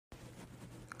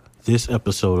This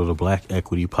episode of the Black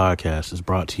Equity Podcast is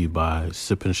brought to you by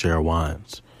Sip and Share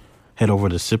Wines. Head over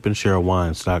to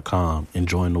sipandsharewines.com and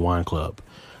join the wine club.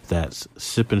 That's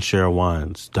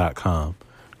sipandsharewines.com.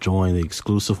 Join the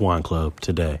exclusive wine club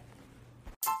today.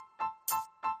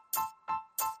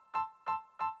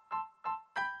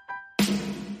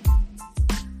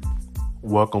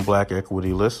 Welcome, Black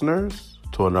Equity listeners,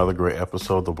 to another great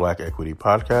episode of the Black Equity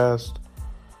Podcast.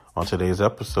 On today's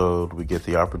episode, we get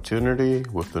the opportunity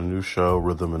with the new show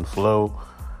Rhythm and Flow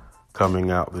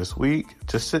coming out this week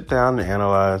to sit down and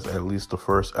analyze at least the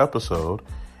first episode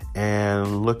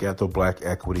and look at the Black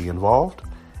equity involved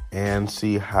and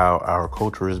see how our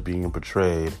culture is being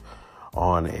portrayed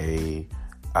on a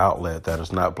outlet that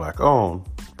is not Black owned,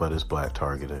 but is Black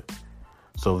targeted.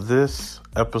 So this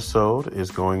episode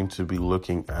is going to be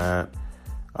looking at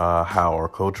how our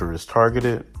culture is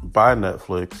targeted by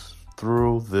Netflix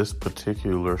through this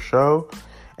particular show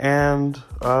and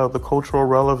the cultural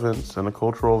relevance and the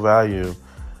cultural value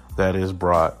that is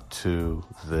brought to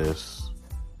this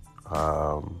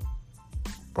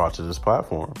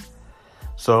platform.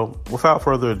 So without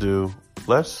further ado,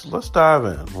 let's dive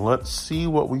in. Let's see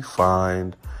what we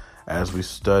find as we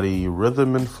study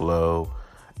Rhythm and Flow,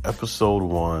 episode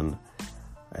 1.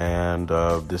 And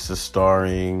this is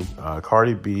starring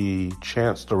Cardi B,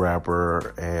 Chance the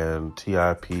Rapper, and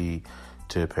T.I.P.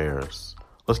 Tip Harris.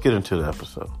 Let's get into the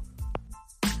episode.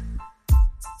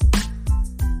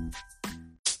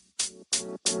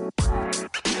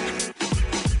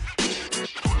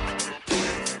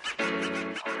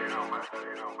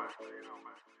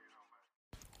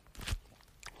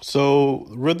 So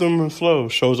Rhythm and Flow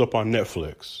shows up on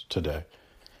Netflix today.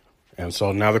 And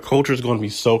so now the culture is going to be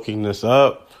soaking this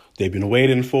up. They've been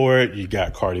waiting for it. You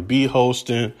got Cardi B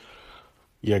hosting.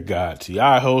 You got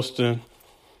T.I. hosting.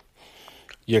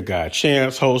 You got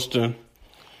Chance hosting.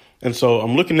 And so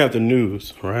I'm looking at the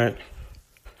news, right?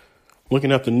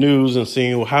 Looking at the news and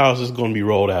seeing, well, how is this going to be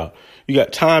rolled out? You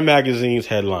got Time Magazine's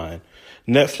headline: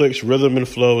 Netflix Rhythm and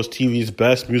Flow is TV's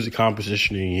best music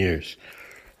composition in years.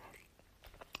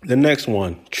 The next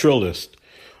one, Trillist.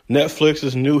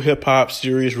 Netflix's new hip-hop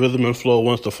series Rhythm and Flow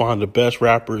wants to find the best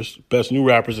new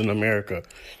rappers in America.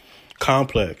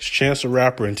 Complex, Chance the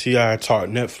Rapper and T.I. talk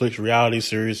Netflix reality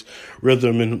series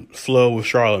Rhythm and Flow with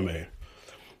Charlamagne.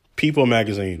 People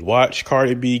magazine, watch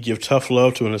Cardi B give tough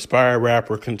love to an inspired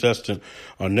rapper contestant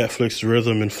on Netflix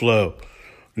Rhythm and Flow.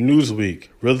 Newsweek,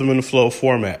 Rhythm and Flow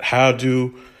format, how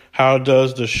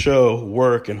does the show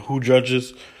work and who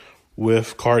judges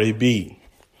with Cardi B?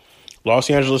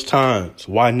 Los Angeles Times,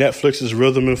 why Netflix's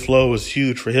Rhythm and Flow is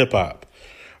huge for hip-hop.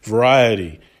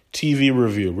 Variety, TV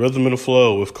review, Rhythm and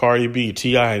Flow with Cardi B,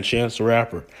 T.I. and Chance the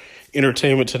Rapper.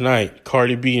 Entertainment Tonight,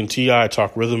 Cardi B and T.I.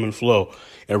 talk Rhythm and Flow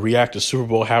and react to Super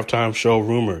Bowl halftime show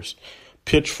rumors.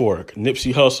 Pitchfork,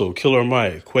 Nipsey Hussle, Killer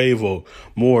Mike, Quavo,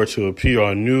 more to appear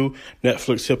on new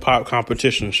Netflix hip-hop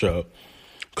competition show.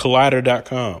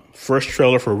 Collider.com, first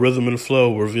trailer for Rhythm and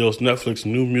Flow reveals Netflix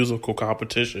new musical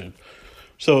competition.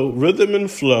 So Rhythm and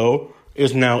Flow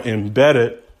is now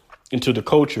embedded into the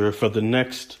culture for the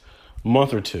next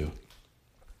month or two.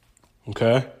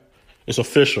 Okay? It's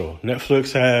official.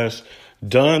 Netflix has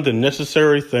done the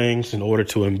necessary things in order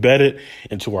to embed it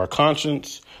into our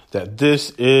conscience that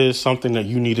this is something that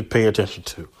you need to pay attention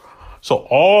to. So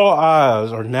all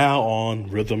eyes are now on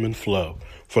Rhythm and Flow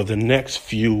for the next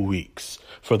few weeks,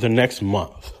 for the next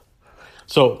month.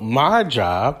 So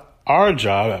our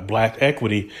job at Black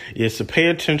Equity is to pay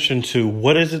attention to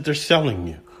what is it they're selling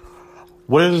you.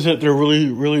 What is it they're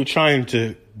really trying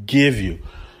to give you?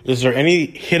 Is there any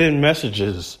hidden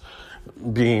messages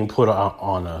being put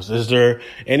on us? Is there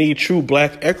any true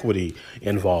Black equity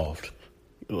involved?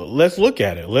 Let's look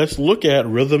at it. Let's look at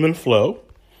Rhythm and Flow.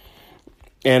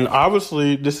 And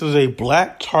obviously, this is a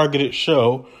Black targeted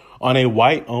show on a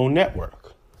white owned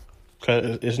network.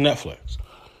 Okay, it's Netflix.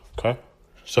 Okay,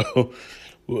 so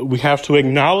we have to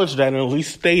acknowledge that and at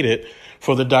least state it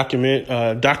for the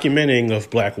documenting of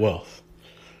Black wealth.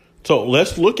 So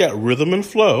let's look at Rhythm and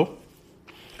Flow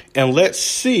and let's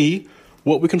see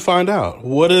what we can find out.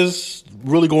 What is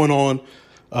really going on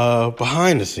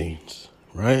behind the scenes,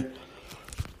 right?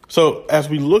 So as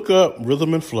we look up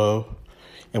Rhythm and Flow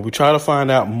and we try to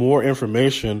find out more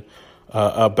information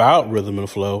about Rhythm and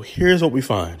Flow, here's what we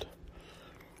find.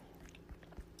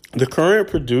 The current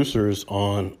producers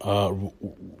on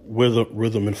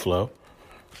Rhythm and Flow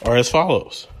are as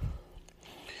follows.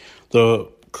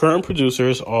 The current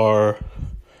producers are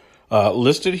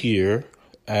listed here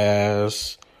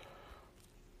as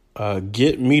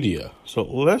Get Media. So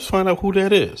let's find out who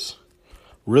that is.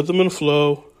 Rhythm and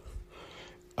Flow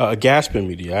Gaspin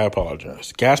Media, I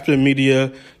apologize. Gaspin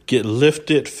Media, Get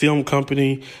Lifted Film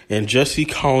Company, and Jesse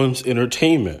Collins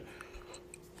Entertainment.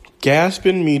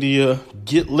 Gaspin Media,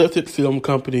 Get Lifted Film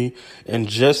Company, and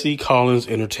Jesse Collins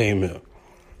Entertainment.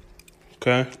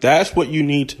 Okay? That's what you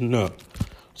need to know.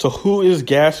 So who is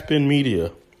Gaspin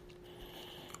Media?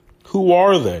 Who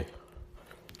are they?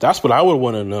 That's what I would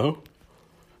want to know.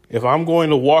 If I'm going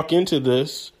to walk into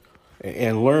this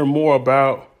and learn more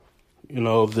about,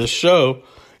 this show,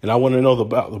 and I want to know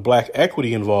about the black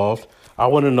equity involved, I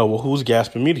want to know, well, who's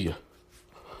Gaspin Media?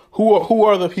 Who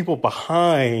are the people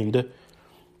behind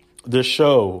this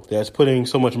show that's putting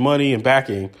so much money and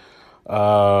backing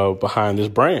behind this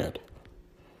brand?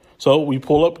 So we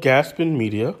pull up Gaspin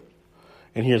Media,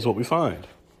 and here's what we find.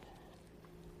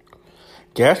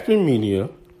 Gaspin Media,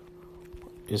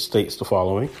 it states the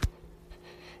following,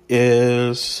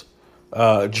 is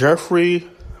Jeffrey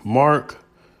Mark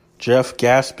Jeff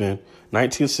Gaspin,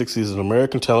 1960s, an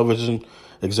American television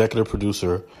executive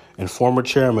producer and former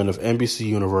chairman of NBC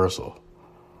Universal.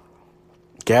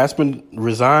 Gaspin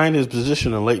resigned his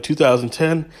position in late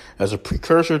 2010 as a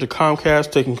precursor to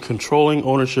Comcast taking controlling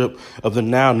ownership of the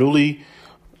now newly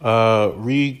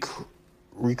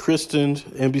rechristened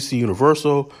NBC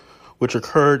Universal, which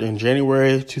occurred in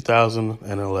January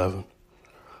 2011.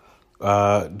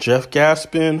 Jeff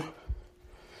Gaspin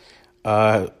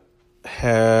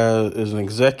is an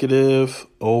executive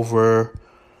over,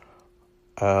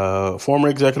 former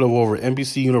executive over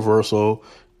NBC Universal,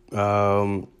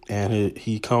 and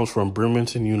he comes from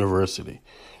Bremerton University.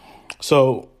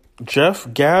 So Jeff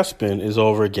Gaspin is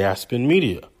over Gaspin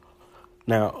Media.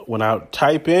 Now, when I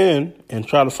type in and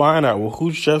try to find out, well,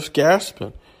 who's Jeff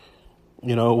Gaspin?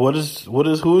 Who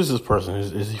is this person?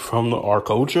 Is he from our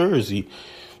culture? Is he,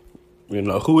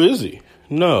 who is he?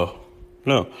 No,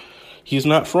 he's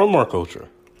not from our culture.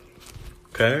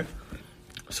 Okay.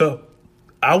 So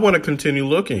I want to continue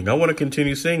looking. I want to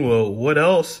continue seeing, well, what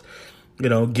else?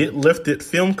 Get Lifted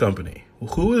Film Company.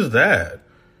 Who is that?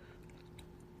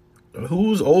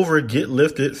 Who's over Get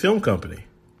Lifted Film Company?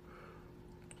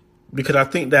 Because I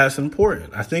think that's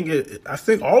important. I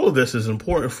think all of this is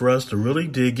important for us to really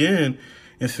dig in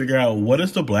and figure out what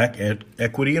is the black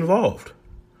equity involved.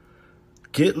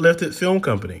 Get Lifted Film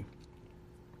Company.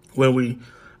 When we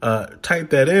type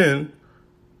that in,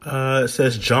 it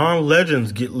says John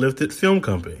Legend's Get Lifted Film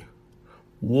Company.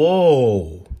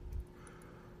 Whoa.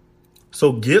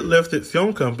 So Get Lifted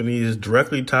Film Company is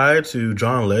directly tied to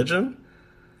John Legend?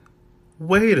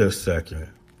 Wait a second.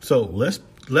 So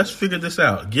let's figure this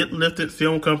out. Get Lifted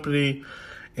Film Company,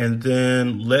 and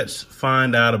then let's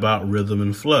find out about Rhythm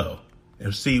and Flow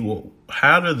and see, well,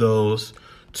 how do those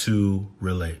two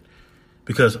relate?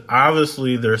 Because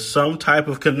obviously there's some type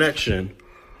of connection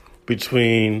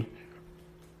between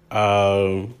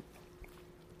John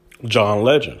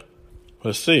Legend.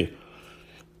 Let's see.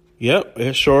 Yep,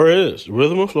 it sure is.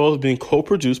 Rhythm and Flow is being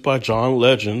co-produced by John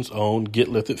Legend's own Get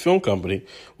Lifted Film Company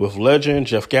with Legend,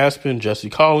 Jeff Gaspin,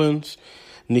 Jesse Collins,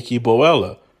 Nikki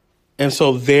Boella. And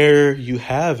so there you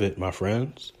have it, my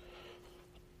friends.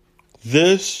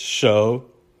 This show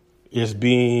is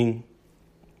being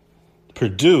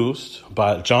produced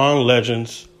by John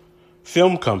Legend's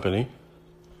film company,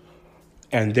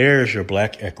 and there's your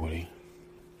black equity.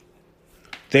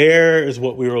 There is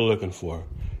what we were looking for.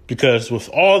 Because with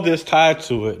all this tied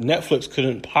to it, Netflix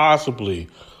couldn't possibly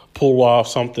pull off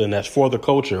something that's for the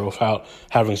culture without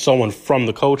having someone from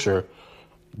the culture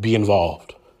be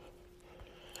involved.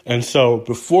 And so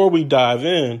before we dive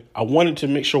in, I wanted to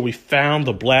make sure we found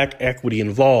the black equity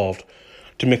involved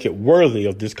to make it worthy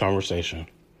of this conversation.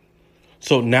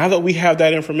 So now that we have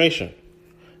that information,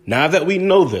 now that we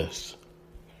know this,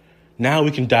 now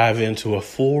we can dive into a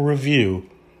full review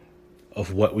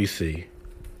of what we see.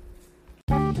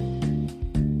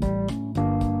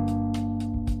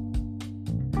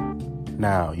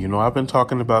 Now, I've been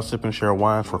talking about Sip and Share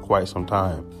Wine for quite some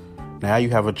time. Now you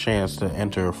have a chance to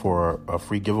enter for a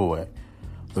free giveaway.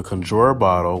 The Conjurer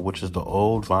bottle, which is the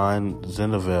Old Vine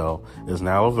Zinfandel, is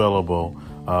now available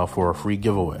for a free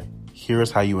giveaway. Here's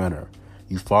how you enter.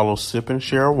 You follow Sip and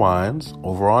Share Wines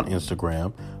over on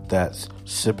Instagram. That's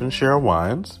Sip and Share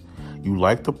Wines. You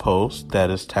like the post that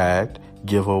is tagged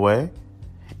giveaway,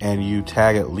 and you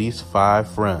tag at least 5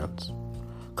 friends.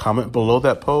 Comment below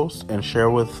that post and share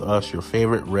with us your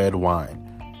favorite red wine.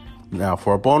 Now,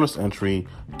 for a bonus entry,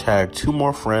 tag 2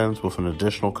 more friends with an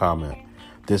additional comment.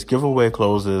 This giveaway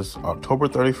closes October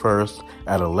 31st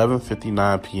at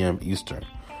 11:59 p.m. Eastern.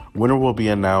 Winner will be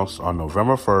announced on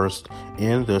November 1st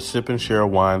in the Sip and Share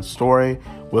Wine story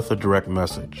with a direct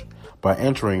message. By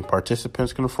entering,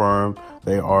 participants confirm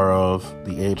they are of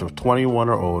the age of 21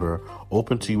 or older,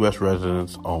 open to U.S.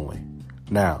 residents only.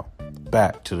 Now,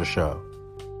 back to the show.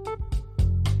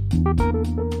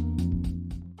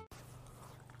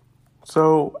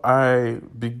 So I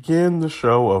begin the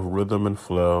show of Rhythm and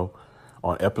Flow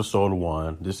on episode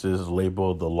 1. This is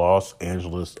labeled the Los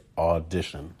Angeles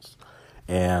Auditions.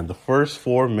 And the first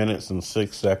 4 minutes and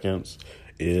 6 seconds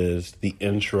is the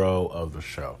intro of the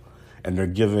show. And they're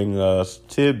giving us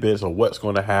tidbits of what's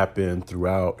going to happen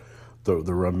throughout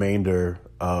the remainder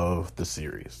of the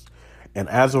series. And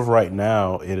as of right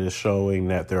now, it is showing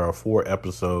that there are 4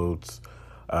 episodes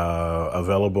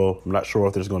available. I'm not sure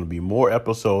if there's going to be more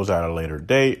episodes at a later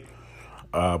date,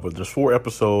 but there's 4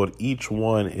 episodes. Each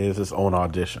one is its own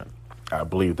audition. I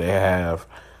believe they have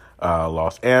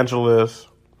Los Angeles,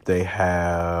 they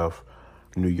have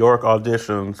New York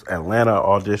auditions, Atlanta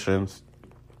auditions,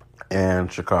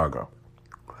 and Chicago.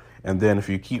 And then if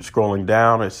you keep scrolling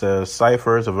down, it says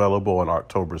Cyphers available on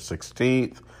October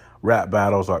 16th, Rap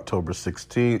Battles October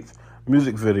 16th,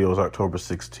 Music Videos October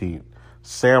 16th,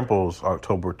 Samples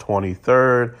October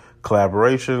 23rd,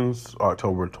 Collaborations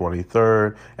October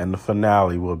 23rd, and the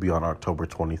finale will be on October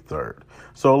 23rd.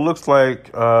 So it looks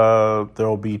like there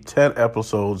will be 10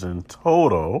 episodes in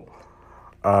total,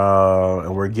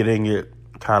 and we're getting it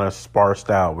kind of sparsed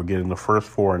out. We're getting the first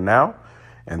 4 now,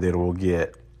 and then we'll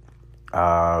get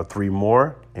 3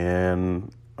 more in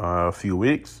a few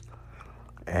weeks.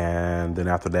 And then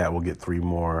after that, we'll get 3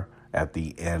 more at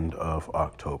the end of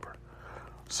October.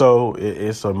 So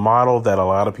it's a model that a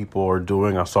lot of people are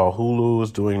doing. I saw Hulu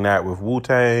is doing that with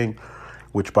Wu-Tang,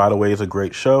 which, by the way, is a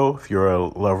great show. If you're a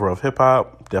lover of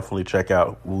hip-hop, definitely check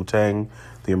out Wu-Tang,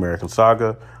 The American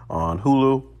Saga on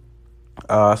Hulu.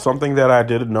 Something that I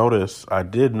did notice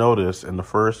in the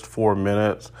first 4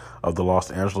 minutes of the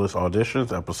Los Angeles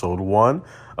Auditions, episode 1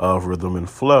 of Rhythm and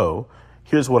Flow.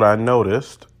 Here's what I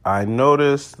noticed. I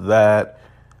noticed that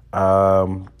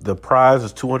the prize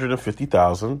is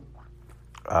 $250,000.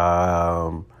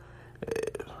 I'm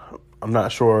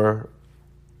not sure,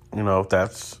 if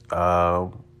that's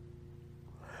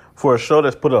for a show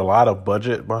that's put a lot of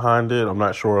budget behind it. I'm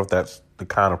not sure if that's the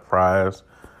kind of prize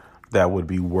that would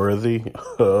be worthy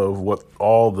of what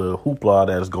all the hoopla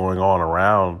that is going on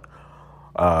around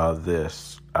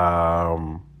this.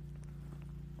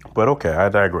 But okay, I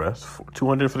digress.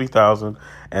 $250,000,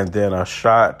 and then a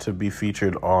shot to be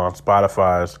featured on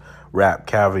Spotify's Rap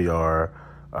Caviar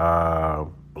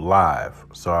live.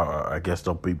 So I guess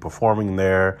they'll be performing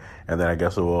there, and then I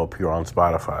guess it will appear on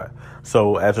Spotify.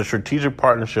 So as a strategic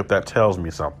partnership, that tells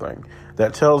me something.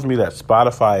 That tells me that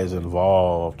Spotify is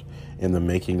involved in the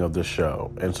making of the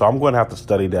show. And so I'm going to have to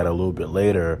study that a little bit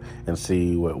later and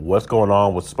see what's going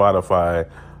on with Spotify,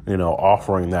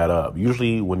 offering that up.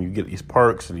 Usually when you get these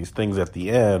perks and these things at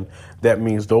the end, that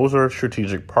means those are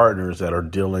strategic partners that are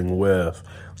dealing with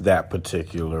that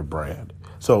particular brand.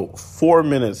 So 4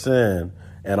 minutes in,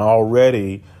 and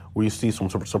already we see some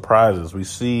surprises. We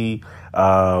see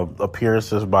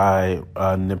appearances by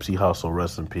Nipsey Hussle,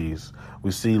 rest in peace.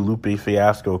 We see Lupe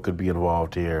Fiasco could be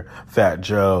involved here, Fat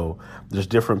Joe. There's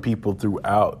different people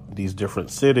throughout these different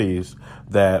cities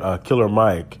that Killer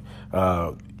Mike.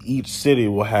 Each city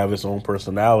will have its own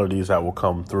personalities that will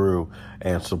come through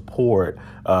and support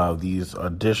these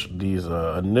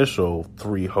initial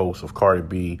 3 hosts of Cardi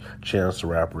B, Chance the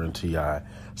Rapper, and T.I.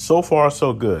 So far,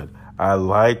 so good. I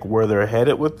like where they're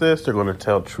headed with this. They're going to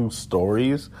tell true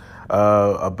stories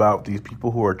about these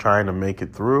people who are trying to make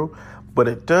it through. But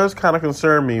it does kind of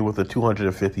concern me with the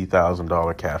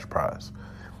 $250,000 cash prize,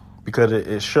 because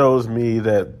it shows me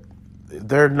that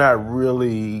they're not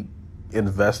really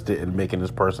invested in making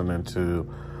this person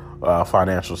into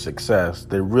financial success.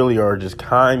 They really are just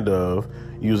kind of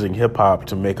using hip hop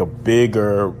to make a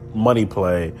bigger money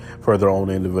play for their own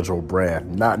individual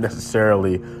brand, not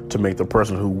necessarily to make the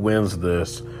person who wins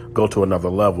this go to another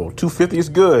level. 250 is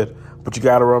good, but you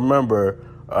got to remember,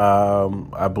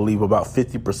 I believe about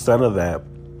 50% of that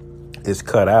is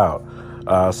cut out.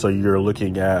 So you're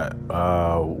looking at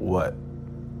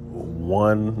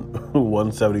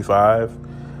 175.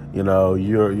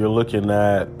 You're looking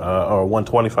at or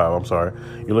 125. I'm sorry.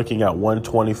 You're looking at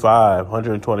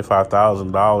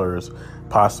 $125,000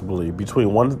 possibly,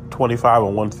 between 125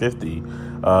 and 150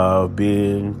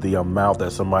 being the amount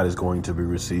that somebody's going to be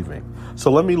receiving. So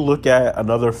let me look at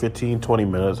another 15, 20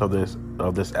 minutes of this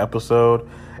episode,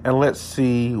 and let's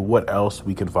see what else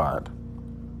we can find.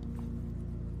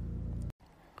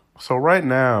 So right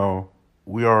now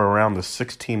we are around the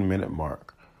 16-minute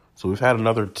mark. So we've had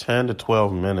another 10 to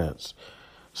 12 minutes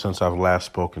since I've last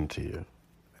spoken to you.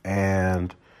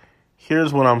 And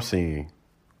here's what I'm seeing.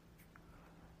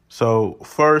 So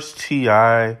first,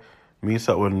 T.I. meets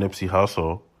up with Nipsey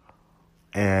Hussle,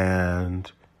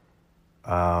 and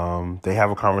they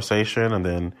have a conversation, and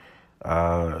then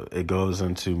it goes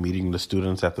into meeting the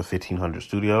students at the 1500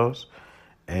 Studios,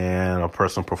 and a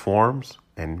person performs.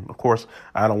 And of course,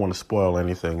 I don't want to spoil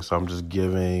anything, so I'm just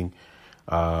giving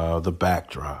the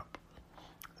backdrop.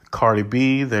 Cardi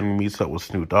B then meets up with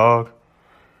Snoop Dogg,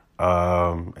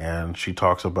 and she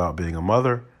talks about being a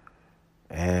mother,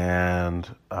 and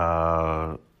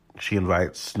she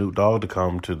invites Snoop Dogg to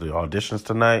come to the auditions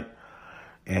tonight,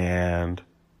 and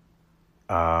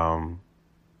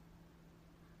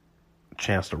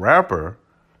Chance the Rapper,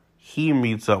 he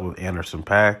meets up with Anderson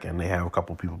 .Paak, and they have a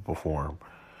couple people perform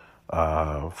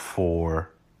for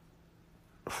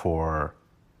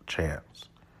Chance.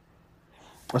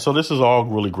 And so this is all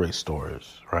really great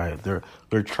stories, right?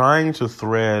 They're trying to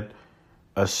thread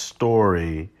a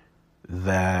story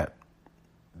that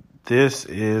this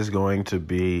is going to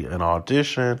be an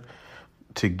audition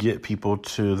to get people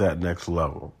to that next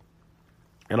level.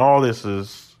 And all this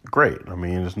is great. I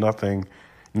mean, there's nothing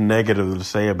negative to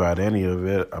say about any of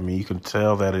it. I mean, you can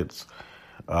tell that it's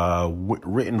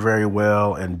written very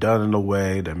well and done in a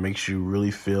way that makes you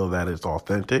really feel that it's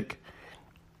authentic.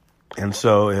 And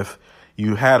so if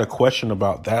you had a question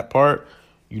about that part,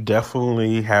 you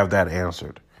definitely have that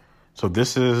answered. So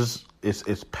this is,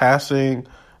 it's passing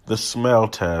the smell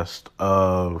test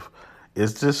of,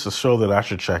 is this a show that I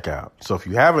should check out? So if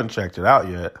you haven't checked it out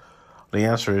yet, the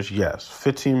answer is yes.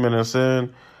 15 minutes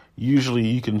in, usually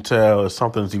you can tell if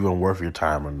something's even worth your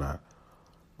time or not.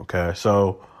 Okay,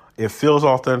 so it feels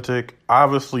authentic.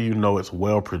 Obviously, you know it's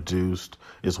well produced,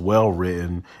 it's well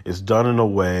written, it's done in a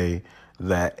way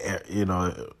that, you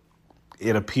know,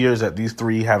 it appears that these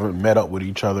three haven't met up with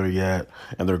each other yet,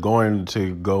 and they're going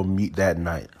to go meet that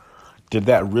night. Did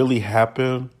that really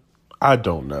happen? I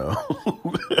don't know.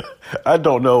 I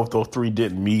don't know if those three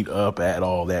didn't meet up at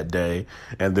all that day,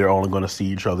 and they're only going to see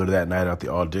each other that night at the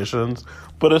auditions.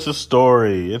 But it's a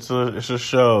story. It's a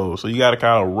show. So you got to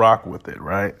kind of rock with it,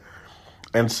 right?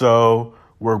 And so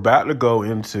we're about to go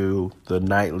into the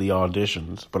nightly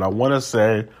auditions. But I want to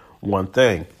say one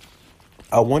thing.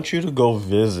 I want you to go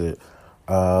visit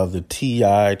the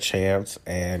T.I., Chance,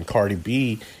 and Cardi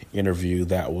B interview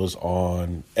that was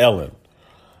on Ellen.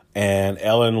 And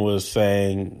Ellen was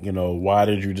saying, you know, why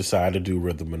did you decide to do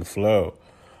Rhythm and Flow?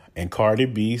 And Cardi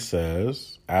B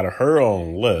says, out of her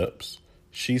own lips,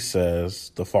 she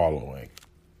says the following.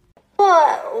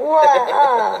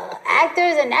 What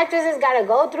actors and actresses got to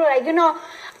go through? Like, you know,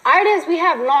 artists, we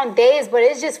have long days, but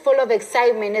it's just full of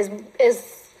excitement.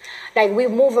 It's like we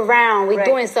move around, we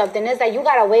doing something. It's like you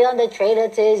got to wait on the trailer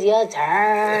till it's your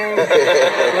turn.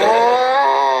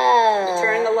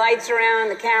 Turn the lights around,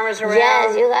 the cameras around.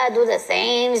 Yes, you got to do the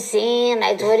same scene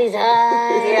like 20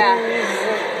 times. Yeah.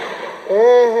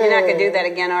 You're not going to do that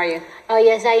again, are you? Oh,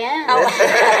 yes, I am. Oh.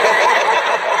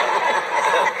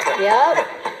 Yep.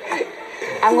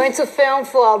 I'm going to film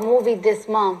for a movie this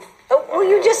month. Oh, well,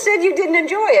 you just said you didn't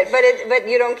enjoy it, but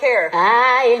you don't care.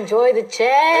 I enjoy the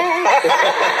check.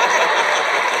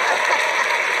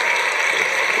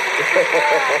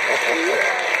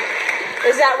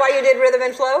 Is that why you did Rhythm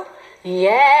and Flow?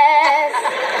 Yes.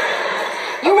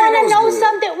 You want to know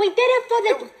something? We did it for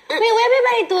the...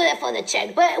 everybody do it for the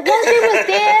check. But once we was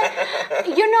there,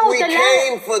 you know... We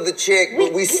came for the check,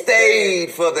 but we stayed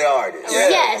for the artist.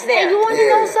 Yes. And you want to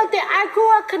know something? I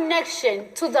grew a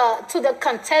connection to the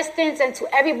contestants and to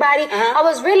everybody. I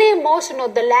was really emotional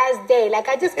the last day. Like,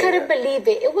 I just couldn't believe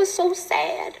it. It was so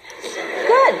sad.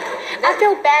 Good. I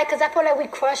feel bad because I feel like we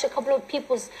crushed a couple of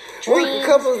people's dreams. A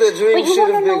couple of their dreams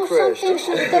should have been crushed.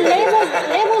 The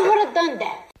labels would have done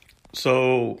that.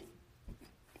 So,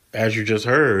 as you just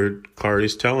heard,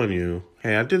 Cardi's telling you,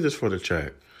 hey, I did this for the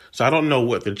check. So I don't know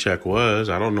what the check was.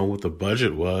 I don't know what the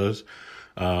budget was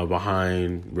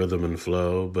behind Rhythm and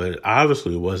Flow, but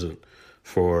obviously it wasn't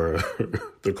for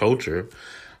the culture.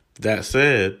 That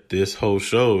said, this whole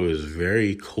show is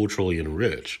very culturally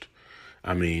enriched.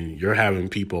 I mean, you're having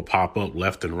people pop up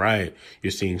left and right.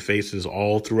 You're seeing faces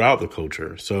all throughout the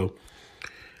culture. So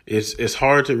it's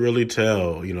hard to really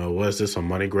tell, you know, was this a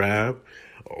money grab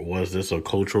or was this a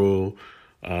cultural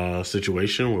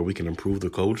situation where we can improve the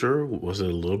culture? Was it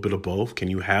a little bit of both? Can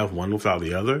you have one without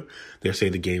the other? They say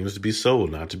the game is to be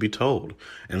sold, not to be told.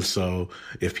 And so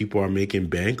if people are making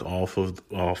bank off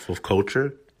of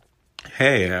culture,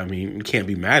 hey, I mean, you can't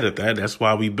be mad at that. That's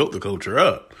why we built the culture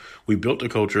up. We built the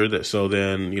culture that so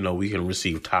then, you know, we can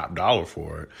receive top dollar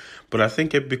for it. But I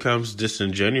think it becomes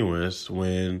disingenuous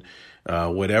when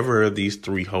whatever these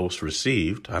three hosts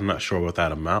received, I'm not sure what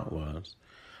that amount was,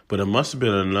 But it must have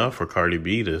been enough for Cardi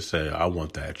B to say, I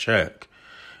want that check.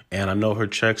 And I know her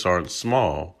checks aren't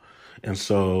small. And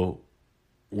so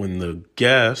when the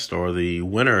guest or the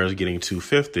winner is getting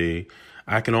 $250,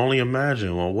 I can only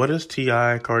imagine, well, what is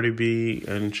T.I., Cardi B,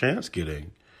 and Chance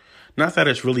getting? Not that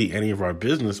it's really any of our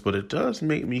business, but it does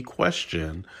make me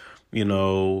question,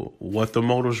 what the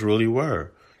motives really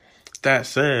were. That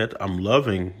said, I'm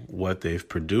loving what they've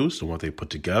produced and what they put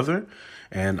together,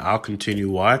 and I'll continue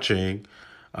watching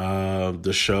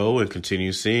the show and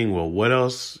continue seeing, well, what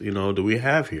else, do we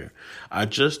have here? I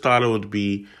just thought it would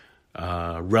be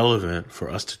relevant for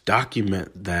us to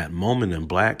document that moment in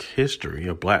Black history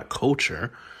or Black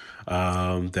culture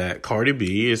that Cardi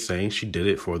B is saying she did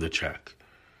it for the check.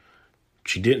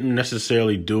 She didn't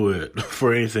necessarily do it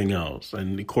for anything else.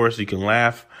 And of course, you can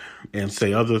laugh and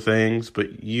say other things,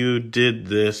 but you did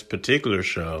this particular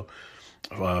show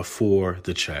for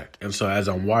the check. And so as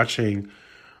I'm watching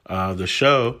the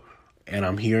show and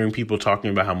I'm hearing people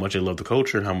talking about how much they love the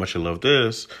culture and how much they love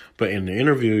this, but in the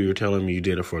interview, you're telling me you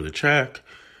did it for the check.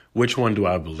 Which one do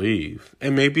I believe?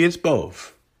 And maybe it's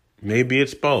both.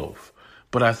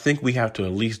 But I think we have to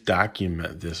at least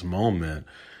document this moment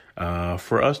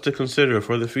for us to consider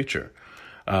for the future.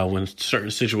 When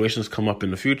certain situations come up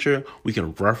in the future, we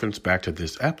can reference back to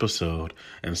this episode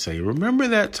and say, remember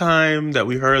that time that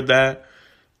we heard that?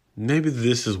 Maybe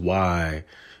this is why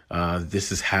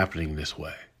this is happening this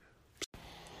way.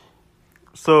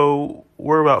 So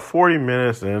we're about 40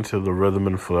 minutes into the Rhythm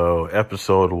and Flow,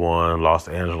 episode 1, Los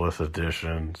Angeles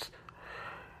editions.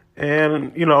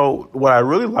 And, what I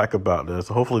really like about this,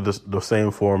 hopefully the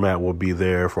same format will be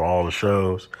there for all the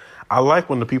shows. I like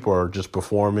when the people are just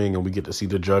performing and we get to see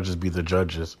the judges be the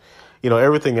judges.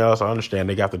 Everything else, I understand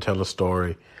they got to tell a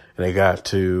story and they got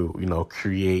to,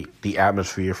 create the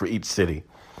atmosphere for each city.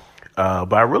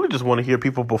 But I really just want to hear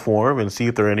people perform and see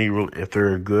if if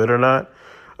they're good or not,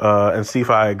 and see if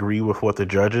I agree with what the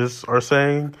judges are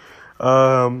saying.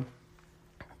 There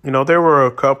were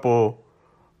a couple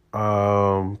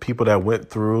people that went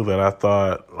through that I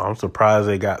thought, I'm surprised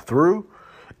they got through.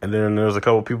 And then there's a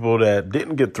couple people that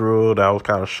didn't get through that I was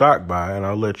kind of shocked by. And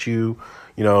I'll let you,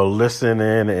 listen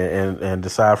in and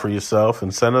decide for yourself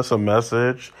and send us a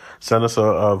message. Send us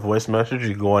a voice message.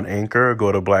 You can go on Anchor,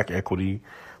 go to Black Equity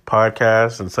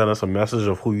Podcast and send us a message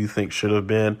of who you think should have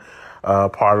been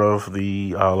part of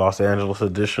the Los Angeles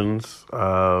editions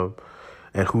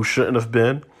and who shouldn't have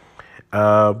been.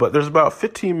 But there's about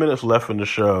 15 minutes left in the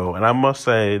show. And I must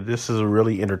say, this is a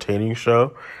really entertaining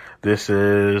show. This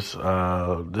is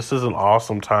an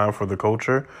awesome time for the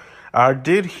culture. I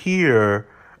did hear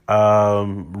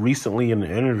recently in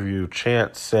the interview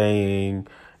Chance saying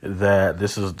that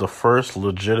this is the first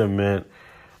legitimate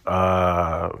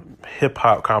hip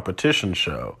hop competition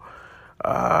show.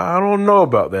 I don't know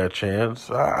about that, Chance.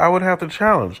 I would have to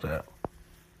challenge that.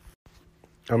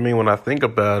 I mean, when I think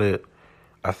about it,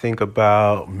 I think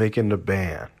about Making the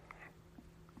Band.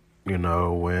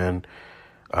 When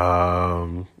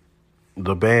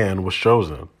the band was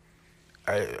chosen.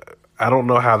 I don't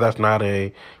know how that's not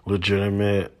a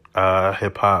legitimate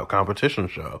hip hop competition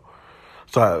show.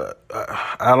 So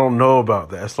I don't know about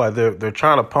that. It's like they're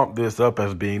trying to pump this up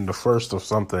as being the first of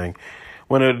something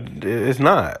when it's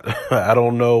not. I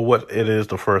don't know what it is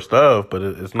the first of, but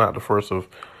it's not the first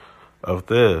of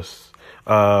this.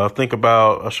 Think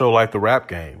about a show like The Rap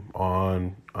Game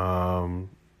on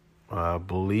I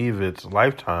believe it's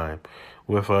Lifetime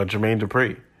with Jermaine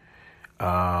Dupri.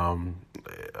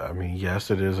 I mean, yes,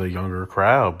 it is a younger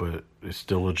crowd, but it's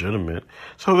still legitimate.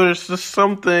 So there's just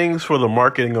some things for the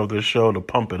marketing of this show to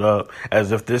pump it up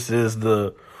as if this is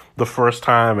the first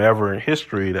time ever in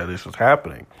history that this is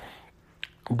happening.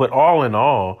 But all in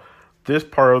all, this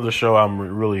part of the show I'm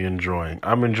really enjoying.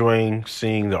 I'm enjoying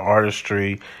seeing the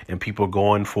artistry and people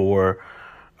going for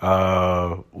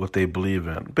what they believe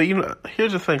in. But,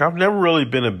 here's the thing. I've never really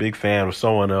been a big fan of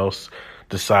someone else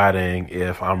deciding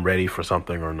if I'm ready for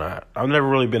something or not. I've never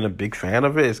really been a big fan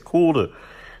of it. It's cool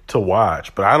to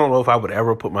watch, but I don't know if I would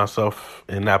ever put myself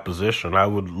in that position. I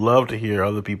would love to hear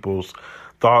other people's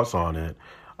thoughts on it.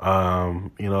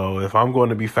 If I'm going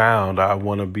to be found, I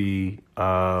want to be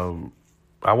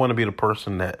the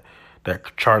person that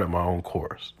charted my own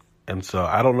course. And so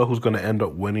I don't know who's going to end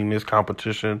up winning this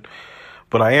competition,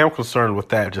 but I am concerned with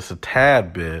that just a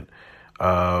tad bit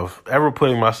of ever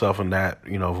putting myself in that,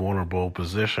 vulnerable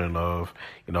position of,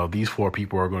 these 4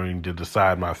 people are going to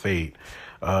decide my fate.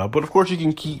 But of course you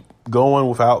can keep going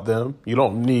without them. You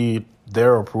don't need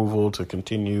their approval to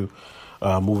continue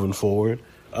moving forward.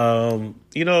 I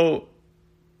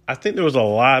think there was a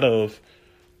lot of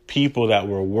people that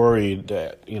were worried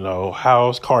that,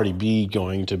 how's Cardi B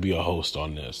going to be a host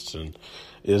on this? And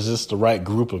is this the right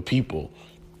group of people?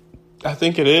 I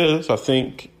think it is. I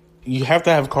think you have to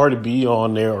have Cardi B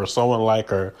on there or someone like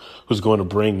her who's going to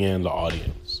bring in the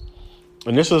audience.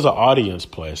 And this is an audience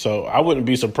play. So I wouldn't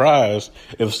be surprised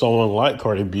if someone like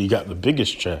Cardi B got the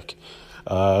biggest check,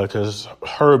 because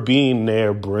her being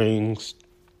there brings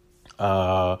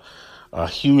a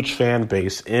huge fan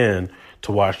base in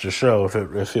to watch the show.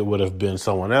 If it would have been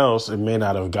someone else, it may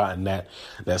not have gotten that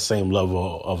same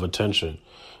level of attention.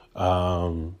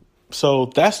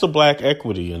 So that's the black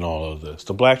equity in all of this.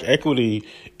 The black equity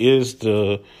is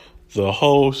the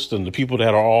host and the people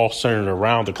that are all centered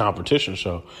around the competition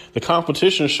show. The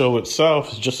competition show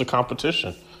itself is just a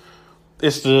competition.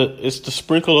 It's the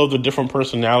sprinkle of the different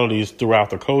personalities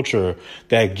throughout the culture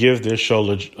that give this show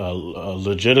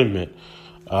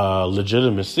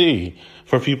legitimacy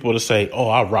for people to say, oh,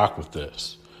 I rock with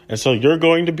this. And so you're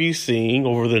going to be seeing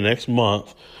over the next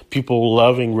month people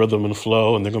loving Rhythm and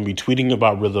Flow, and they're going to be tweeting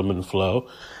about Rhythm and Flow.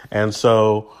 And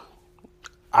so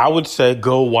I would say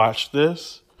go watch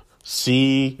this.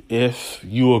 See if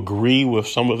you agree with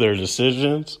some of their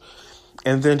decisions,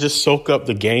 and then just soak up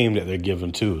the game that they're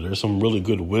given too. There's some really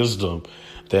good wisdom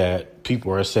that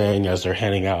people are saying as they're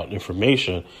handing out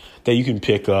information that you can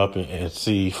pick up and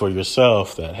see for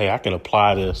yourself that, hey, I can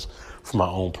apply this for my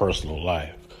own personal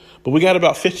life. But we got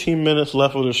about 15 minutes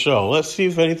left of the show. Let's see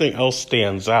if anything else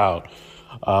stands out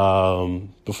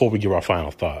before we give our final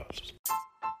thoughts.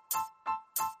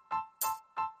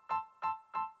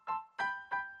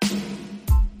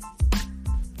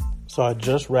 So I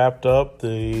just wrapped up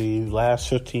the last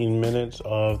 15 minutes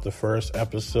of the first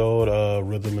episode of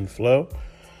Rhythm and Flow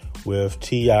with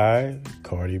T.I.,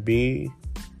 Cardi B,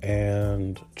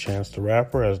 and Chance the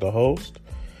Rapper as the host.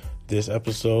 This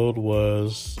episode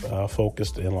was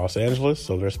focused in Los Angeles,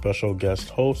 so their special guest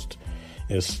host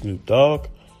is Snoop Dogg.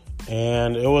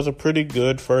 And it was a pretty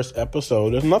good first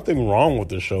episode. There's nothing wrong with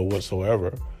the show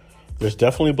whatsoever. There's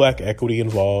definitely black equity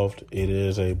involved. It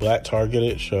is a black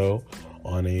targeted show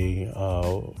on a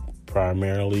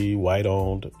primarily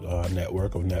white-owned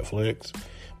network of Netflix.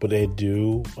 But they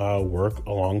do work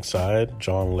alongside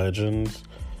John Legend's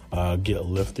Get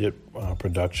Lifted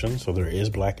production. So there is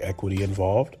black equity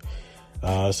involved.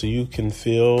 So you can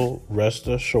feel rest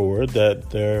assured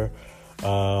that there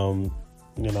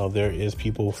is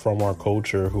people from our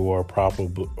culture who are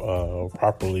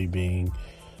properly being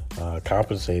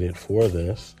compensated for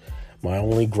this. My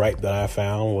only gripe that I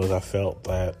found was I felt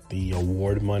that the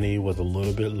award money was a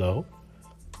little bit low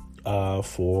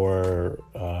for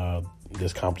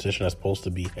this competition that's supposed to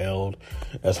be held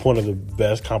as one of the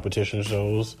best competition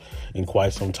shows in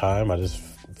quite some time. I just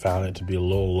found it to be a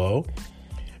little low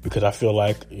because I feel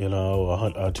like,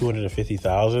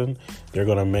 $250,000 they're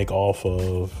going to make off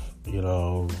of,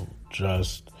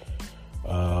 just,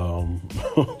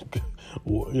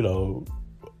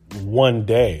 one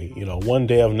day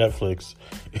of Netflix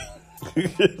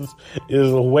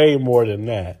is way more than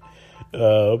that.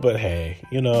 But hey,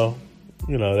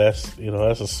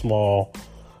 that's a small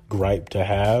gripe to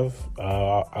have.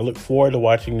 I look forward to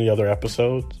watching the other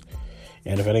episodes.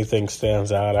 And if anything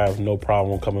stands out, I have no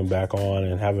problem coming back on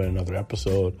and having another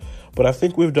episode. But I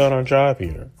think we've done our job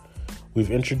here.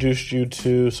 We've introduced you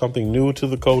to something new to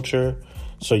the culture,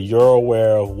 so you're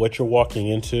aware of what you're walking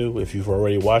into. If you've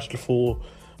already watched the full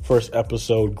first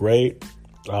episode, great.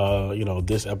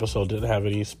 This episode didn't have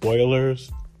any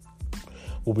spoilers.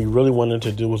 What we really wanted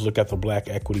to do was look at the black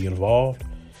equity involved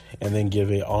and then give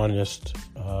an honest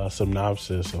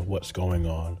synopsis of what's going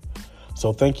on.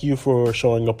 So thank you for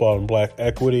showing up on Black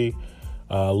Equity.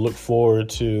 Look forward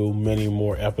to many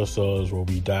more episodes where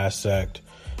we dissect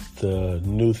the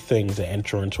new things that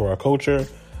enter into our culture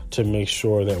to make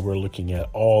sure that we're looking at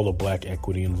all the black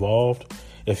equity involved.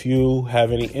 If you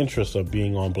have any interest of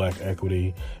being on Black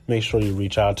Equity, make sure you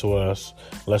reach out to us.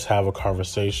 Let's have a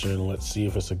conversation. Let's see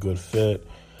if it's a good fit.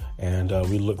 And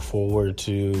we look forward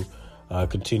to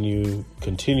continuing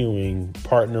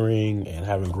partnering and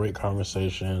having great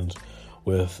conversations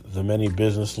with the many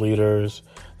business leaders,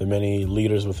 the many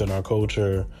leaders within our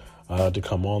culture to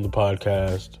come on the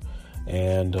podcast.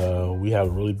 And we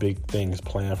have really big things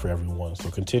planned for everyone. So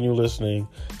continue listening,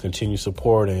 continue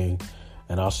supporting,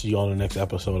 and I'll see you on the next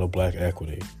episode of Black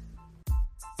Equity.